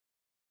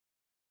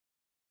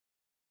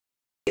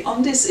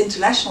On this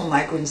International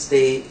Migrants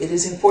Day, it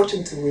is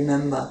important to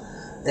remember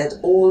that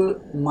all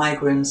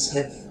migrants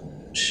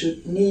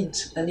should need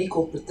an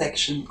equal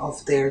protection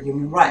of their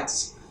human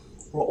rights.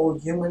 For all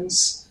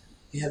humans,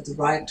 you have the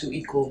right to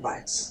equal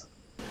rights.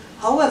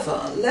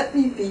 However, let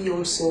me be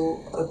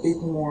also a bit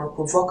more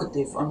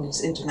provocative on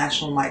this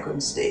International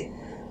Migrants Day.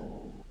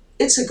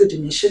 It's a good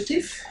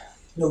initiative,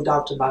 no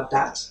doubt about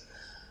that,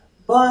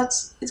 but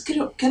it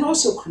can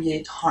also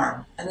create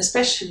harm, and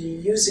especially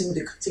using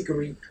the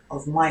category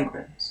of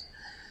migrants.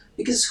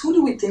 Because who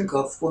do we think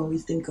of when we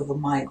think of a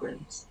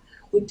migrant?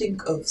 We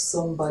think of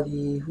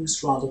somebody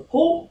who's rather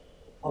poor,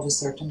 of a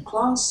certain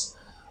class.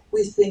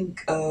 We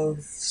think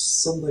of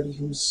somebody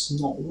who's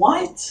not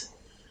white.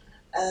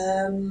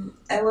 And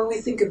when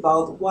we think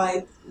about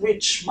white,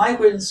 rich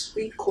migrants,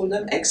 we call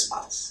them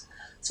expats.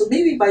 So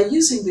maybe by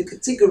using the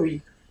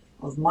category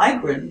of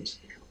migrant,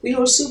 we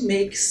also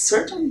make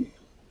certain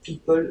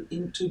people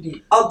into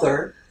the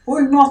other who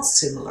are not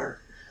similar.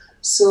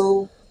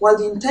 So while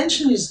the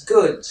intention is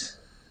good,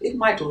 it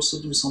might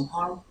also do some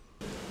harm.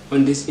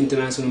 On this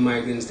International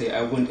Migrants Day,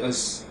 I want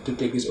us to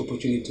take this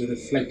opportunity to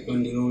reflect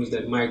on the roles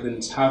that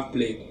migrants have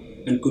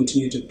played and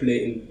continue to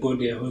play in both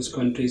their host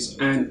countries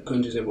and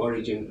countries of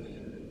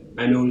origin.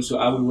 And also,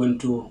 I would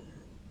want to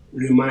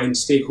remind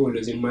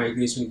stakeholders in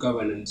migration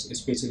governance,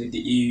 especially the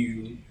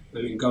EU,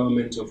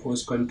 governments of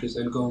host countries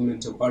and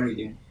governments of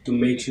origin, to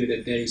make sure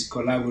that there is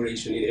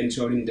collaboration in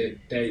ensuring that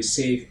there is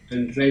safe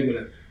and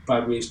regular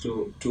pathways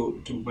to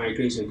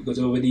migration. Because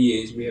over the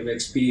years, we have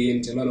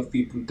experienced a lot of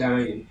people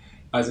dying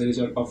as a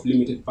result of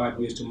limited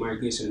pathways to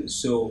migration.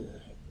 So,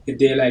 a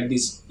day like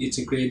this, it's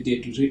a great day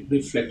to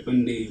reflect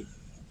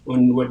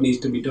on what needs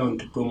to be done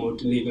to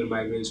promote legal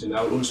migration.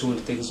 I would also want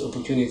to take this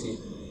opportunity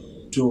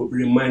to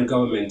remind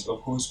governments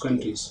of host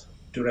countries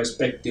to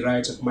respect the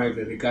rights of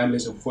migrants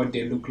regardless of what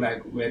they look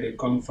like, where they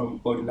come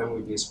from, or the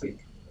language they speak.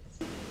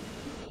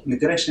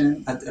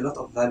 Migration adds a lot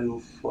of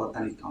value for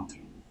any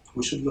country.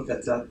 We should look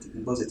at that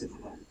in positive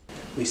way.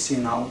 We see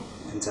now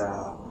in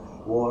the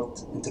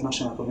world,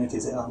 international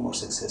communities they are more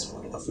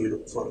successful. If we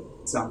look, for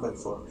example,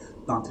 for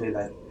country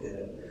like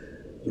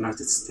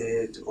United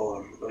States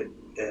or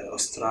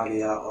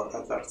Australia or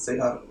others, they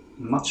are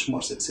much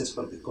more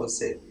successful because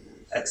they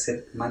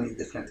accept many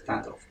different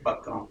kind of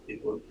background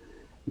people,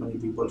 many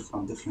people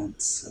from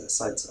different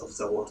sides of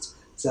the world.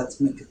 That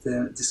make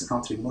this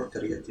country more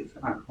creative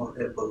and more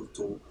able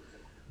to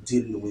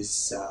deal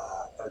with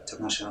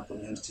international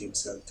community,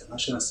 with the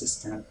international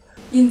system.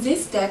 In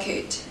this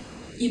decade,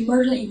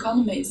 emerging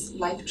economies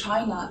like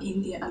China,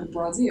 India, and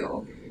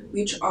Brazil,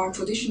 which are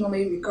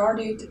traditionally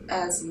regarded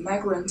as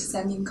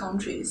migrant-sending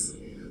countries,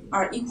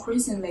 are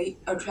increasingly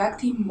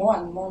attracting more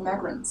and more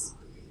migrants.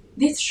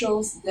 This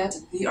shows that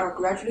they are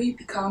gradually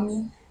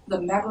becoming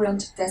the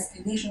migrant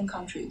destination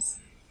countries.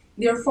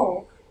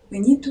 Therefore, we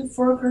need to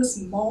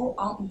focus more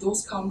on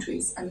those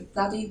countries and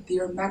study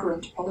their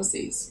migrant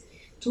policies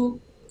to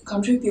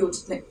contribute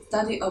to the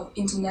study of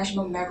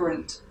international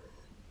migrants.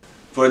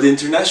 For the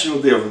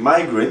International Day of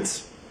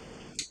Migrants,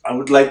 I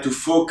would like to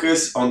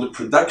focus on the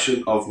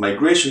production of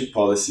migration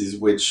policies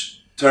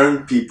which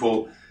turn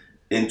people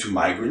into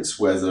migrants,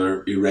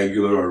 whether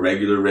irregular or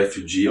regular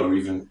refugee or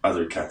even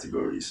other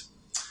categories.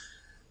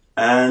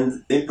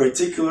 And in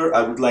particular,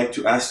 I would like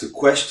to ask the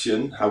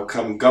question, how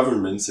come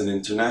governments and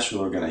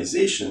international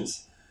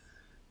organizations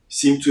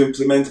seem to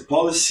implement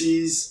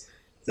policies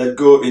that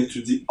go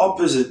into the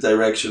opposite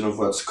direction of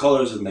what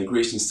scholars of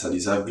migration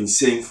studies have been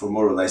saying for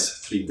more or less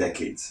 3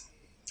 decades?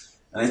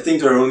 And I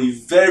think there are only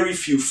very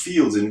few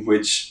fields in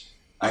which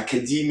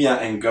academia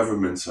and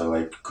governments are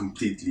like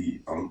completely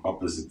on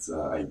opposite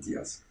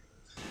ideas.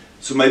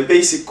 So my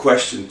basic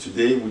question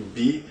today would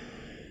be,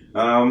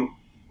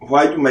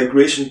 why do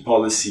migration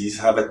policies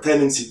have a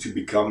tendency to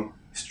become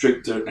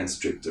stricter and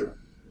stricter?